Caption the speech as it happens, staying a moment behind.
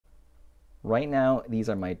Right now, these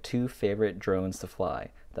are my two favorite drones to fly,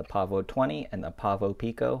 the Pavo 20 and the Pavo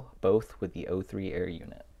Pico, both with the O3 air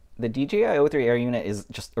unit. The DJI O3 air unit is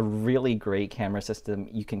just a really great camera system.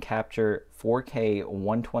 You can capture 4K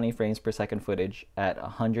 120 frames per second footage at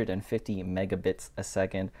 150 megabits a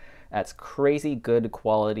second. That's crazy good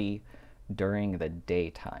quality during the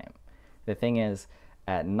daytime. The thing is,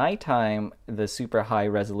 at nighttime, the super high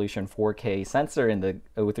resolution 4K sensor in the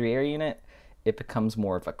O3 air unit, it becomes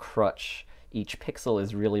more of a crutch. Each pixel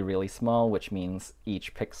is really, really small, which means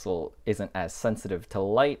each pixel isn't as sensitive to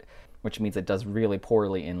light, which means it does really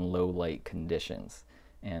poorly in low light conditions.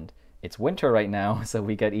 And it's winter right now, so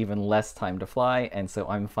we get even less time to fly, and so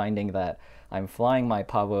I'm finding that I'm flying my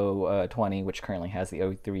Pavo 20, which currently has the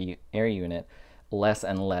O3 air unit, less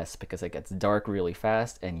and less because it gets dark really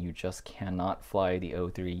fast and you just cannot fly the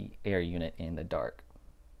O3 air unit in the dark.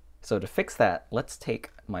 So to fix that, let's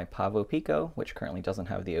take my Pavo Pico, which currently doesn't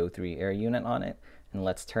have the O3 air unit on it, and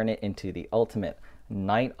let's turn it into the ultimate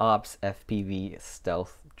night ops FPV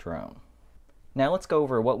stealth drone. Now let's go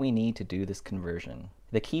over what we need to do this conversion.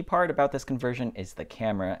 The key part about this conversion is the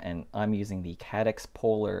camera, and I'm using the Caddx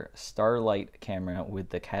Polar Starlight camera with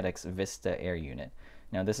the Caddx Vista air unit.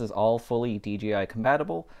 Now this is all fully DJI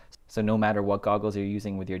compatible, so no matter what goggles you're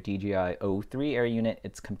using with your DJI O3 air unit,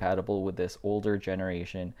 it's compatible with this older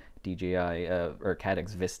generation DJI or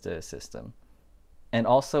Caddx Vista system. And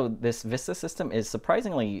also, this Vista system is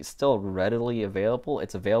surprisingly still readily available.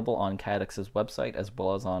 It's available on Caddx's website as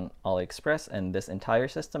well as on AliExpress, and this entire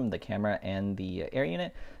system, the camera and the air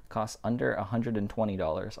unit, costs under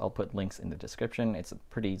 $120. I'll put links in the description. It's a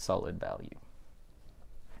pretty solid value.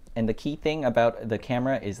 And the key thing about the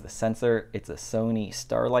camera is the sensor. It's a Sony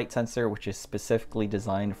Starlight sensor, which is specifically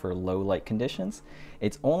designed for low light conditions.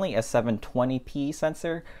 It's only a 720p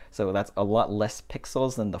sensor, so that's a lot less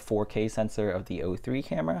pixels than the 4K sensor of the O3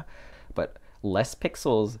 camera. But less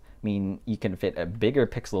pixels mean you can fit a bigger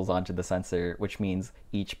pixels onto the sensor, which means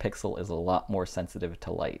each pixel is a lot more sensitive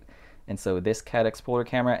to light. And so this Caddx Polar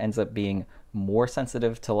camera ends up being more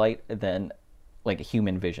sensitive to light than like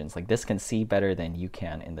human visions. Like this can see better than you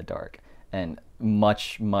can in the dark, and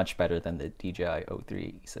much, much better than the DJI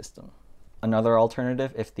O3 system. Another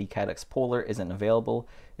alternative, if the Caddx Polar isn't available,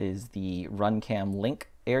 is the RunCam Link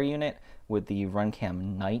air unit with the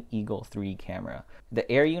RunCam Night Eagle 3 camera.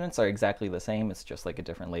 The air units are exactly the same, it's just like a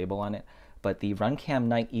different label on it, but the RunCam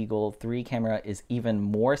Night Eagle 3 camera is even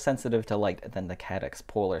more sensitive to light than the Caddx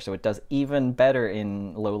Polar, so it does even better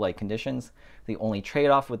in low light conditions. The only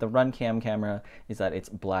trade-off with the RunCam camera is that it's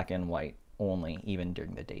black and white only, even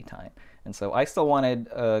during the daytime. And so I still wanted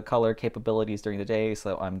color capabilities during the day,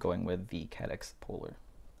 so I'm going with the Caddx Polar.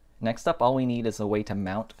 Next up, all we need is a way to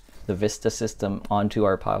mount the Vista system onto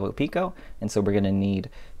our Pavo Pico, and so we're going to need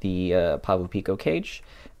the Pavo Pico cage,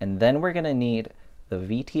 and then we're going to need the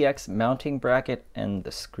VTX mounting bracket and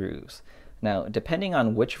the screws. Now, depending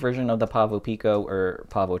on which version of the Pavo Pico or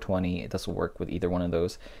Pavo 20, this will work with either one of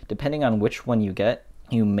those. Depending on which one you get,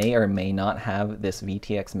 you may or may not have this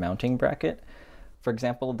VTX mounting bracket. For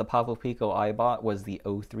example, the Pavo Pico I bought was the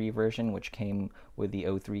O3 version, which came with the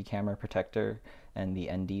O3 camera protector and the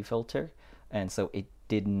ND filter, and so it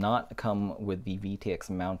did not come with the VTX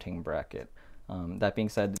mounting bracket. That being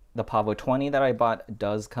said, the Pavo 20 that I bought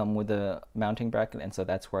does come with a mounting bracket, and so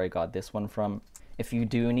that's where I got this one from. If you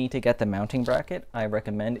do need to get the mounting bracket, I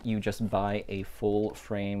recommend you just buy a full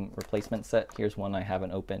frame replacement set. Here's one I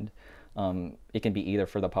haven't opened. It can be either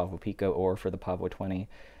for the Pavo Pico or for the Pavo 20.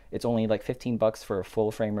 It's only like 15 bucks for a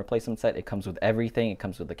full frame replacement set. It comes with everything. It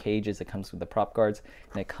comes with the cages, it comes with the prop guards,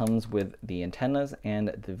 and it comes with the antennas and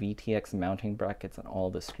the VTX mounting brackets and all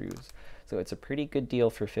the screws. So it's a pretty good deal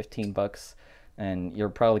for 15 bucks, and you're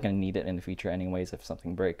probably going to need it in the future anyways if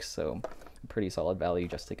something breaks. So pretty solid value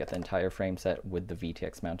just to get the entire frame set with the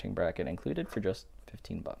VTX mounting bracket included for just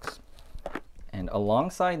 15 bucks. And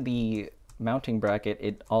alongside the mounting bracket,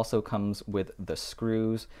 it also comes with the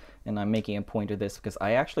screws, and I'm making a point of this because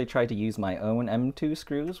I actually tried to use my own M2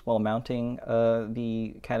 screws while mounting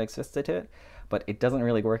the Caddx Vista to it, but it doesn't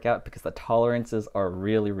really work out because the tolerances are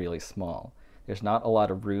really, really small. There's not a lot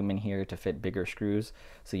of room in here to fit bigger screws,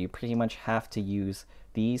 so you pretty much have to use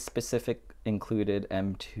these specific included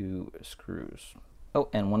M2 screws. Oh,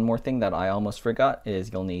 and one more thing that I almost forgot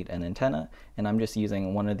is you'll need an antenna, and I'm just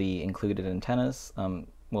using one of the included antennas.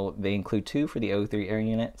 Well, they include two for the O3 air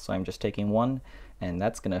unit, so I'm just taking one, and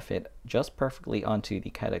that's going to fit just perfectly onto the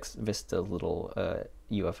Caddx Vista little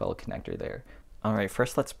UFL connector there. Alright,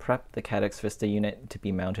 first let's prep the Caddx Vista unit to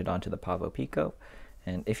be mounted onto the Pavo Pico.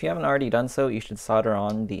 And if you haven't already done so, you should solder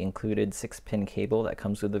on the included 6-pin cable that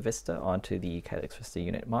comes with the Vista onto the Caddx Vista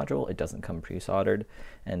unit module. It doesn't come pre-soldered.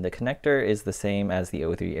 And the connector is the same as the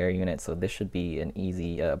O3 Air unit, so this should be an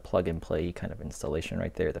easy plug-and-play kind of installation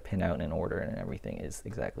right there. The pin out and order and everything is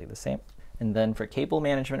exactly the same. And then for cable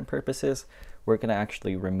management purposes, we're going to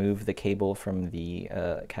actually remove the cable from the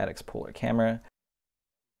Caddx Polar camera.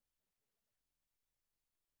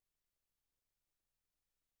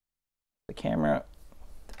 The camera,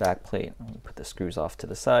 back plate, put the screws off to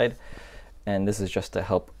the side, and this is just to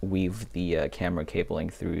help weave the camera cabling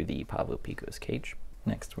through the Pavo Pico's cage.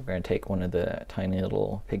 Next, we're going to take one of the tiny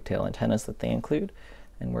little pigtail antennas that they include,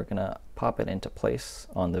 and we're going to pop it into place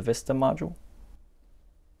on the Vista module.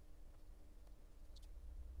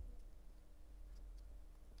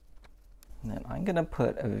 And then I'm going to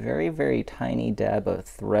put a very, very tiny dab of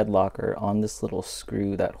thread locker on this little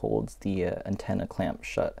screw that holds the antenna clamp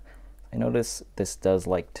shut. I notice this does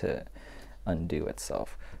like to undo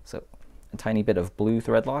itself. So a tiny bit of blue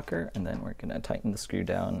thread locker, and then we're going to tighten the screw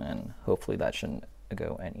down, and hopefully that shouldn't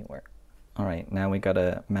go anywhere. All right, now we got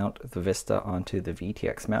to mount the Vista onto the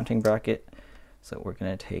VTX mounting bracket. So we're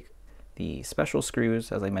going to take the special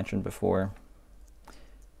screws, as I mentioned before,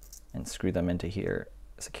 and screw them into here,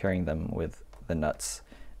 securing them with the nuts,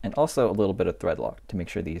 and also a little bit of thread lock to make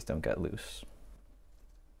sure these don't get loose.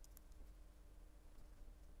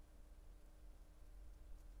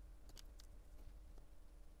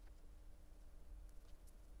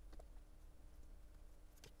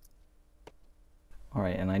 All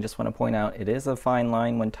right, and I just want to point out, it is a fine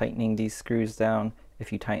line when tightening these screws down.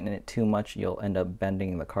 If you tighten it too much, you'll end up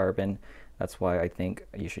bending the carbon. That's why I think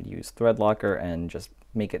you should use thread locker and just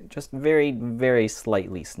make it just very, very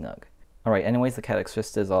slightly snug. All right, anyways, the Caddx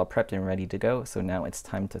Vista is all prepped and ready to go. So now it's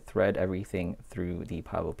time to thread everything through the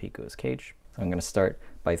Pavo Pico's cage. So I'm going to start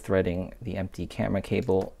by threading the empty camera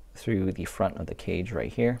cable through the front of the cage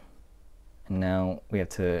right here. And now we have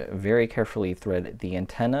to very carefully thread the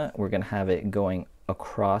antenna. We're going to have it going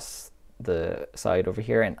across the side over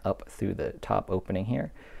here and up through the top opening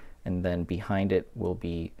here. And then behind it will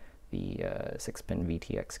be the 6-pin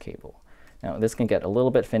VTX cable. Now this can get a little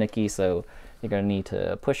bit finicky, so you're going to need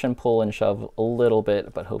to push and pull and shove a little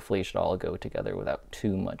bit, but hopefully it should all go together without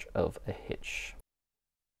too much of a hitch.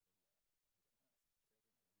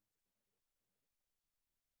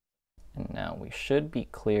 And now we should be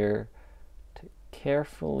clear to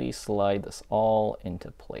carefully slide this all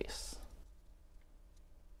into place.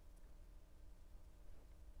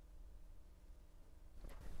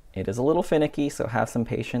 It is a little finicky, so have some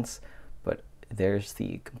patience, but there's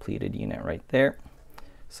the completed unit right there.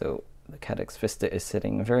 So the Caddx Vista is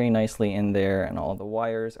sitting very nicely in there, and all the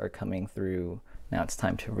wires are coming through. Now it's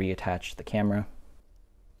time to reattach the camera.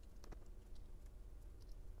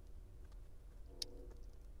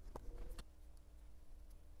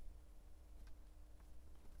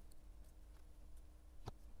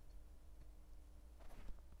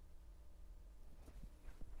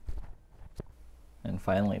 And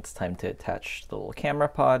finally, it's time to attach the little camera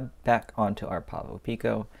pod back onto our Pavo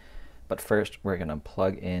Pico. But first, we're going to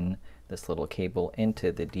plug in this little cable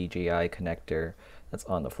into the DJI connector that's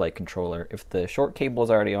on the flight controller. If the short cable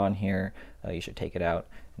is already on here, you should take it out,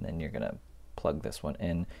 and then you're going to plug this one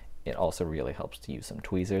in. It also really helps to use some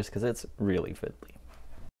tweezers because it's really fiddly.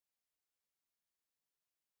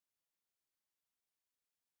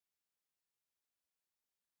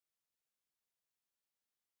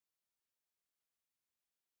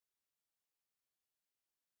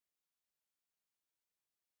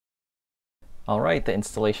 All right, the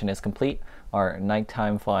installation is complete. Our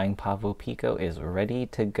nighttime flying Pavo Pico is ready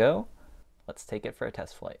to go. Let's take it for a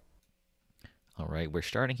test flight. All right, we're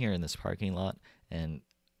starting here in this parking lot, and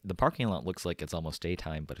the parking lot looks like it's almost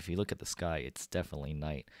daytime, but if you look at the sky, it's definitely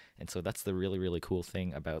night. And so that's the really, really cool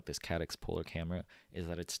thing about this Caddx Polar camera, is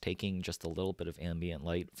that it's taking just a little bit of ambient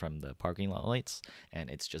light from the parking lot lights, and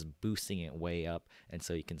it's just boosting it way up, and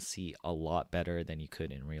so you can see a lot better than you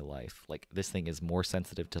could in real life. Like, this thing is more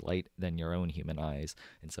sensitive to light than your own human eyes,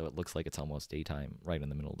 and so it looks like it's almost daytime right in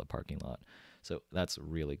the middle of the parking lot. So that's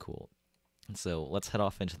really cool. So let's head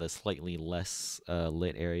off into the slightly less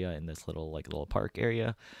lit area in this little park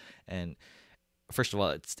area. And first of all,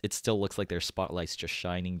 it still looks like there's spotlights just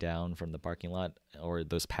shining down from the parking lot, or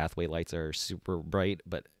those pathway lights are super bright,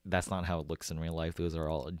 but that's not how it looks in real life. Those are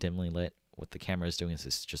all dimly lit. What the camera is doing is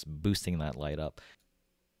it's just boosting that light up.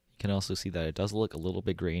 You can also see that it does look a little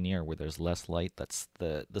bit grainier where there's less light. That's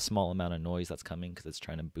the small amount of noise that's coming because it's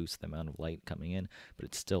trying to boost the amount of light coming in, but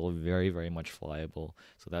it's still very, very much flyable.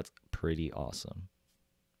 So that's pretty awesome.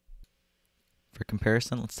 For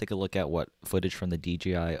comparison, let's take a look at what footage from the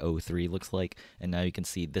DJI O3 looks like. And now you can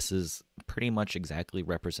see this is pretty much exactly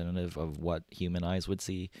representative of what human eyes would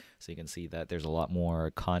see. So you can see that there's a lot more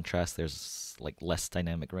contrast. There's like less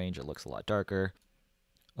dynamic range. It looks a lot darker.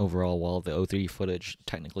 Overall, while the O3 footage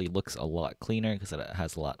technically looks a lot cleaner because it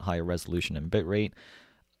has a lot higher resolution and bitrate,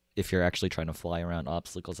 if you're actually trying to fly around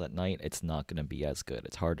obstacles at night, it's not going to be as good.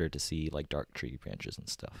 It's harder to see like dark tree branches and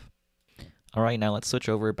stuff. Alright, now let's switch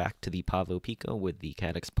over back to the Pavo Pico with the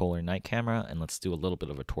Caddx Polar Night Camera, and let's do a little bit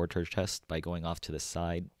of a torture test by going off to the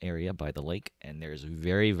side area by the lake, and there's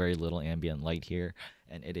very, very little ambient light here,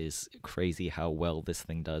 and it is crazy how well this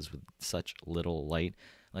thing does with such little light.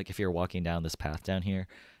 Like, if you're walking down this path down here,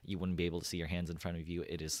 you wouldn't be able to see your hands in front of you.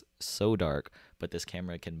 It is so dark, but this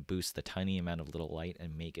camera can boost the tiny amount of little light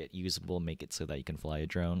and make it usable, make it so that you can fly a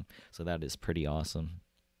drone, so that is pretty awesome.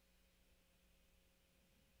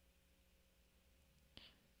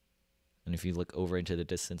 And if you look over into the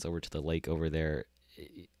distance, over to the lake over there,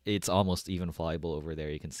 it's almost even flyable over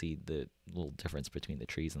there. You can see the little difference between the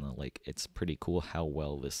trees and the lake. It's pretty cool how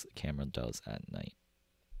well this camera does at night.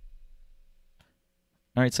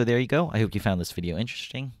 Alright, so there you go. I hope you found this video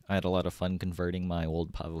interesting. I had a lot of fun converting my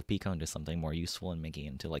old Pavo Pico into something more useful and making it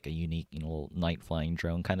into like a unique, little night flying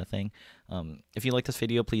drone kind of thing. If you like this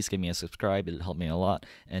video, please give me a subscribe. It'll help me a lot.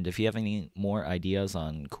 And if you have any more ideas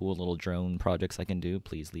on cool little drone projects I can do,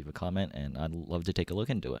 please leave a comment and I'd love to take a look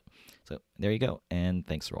into it. So there you go, and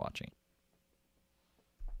thanks for watching.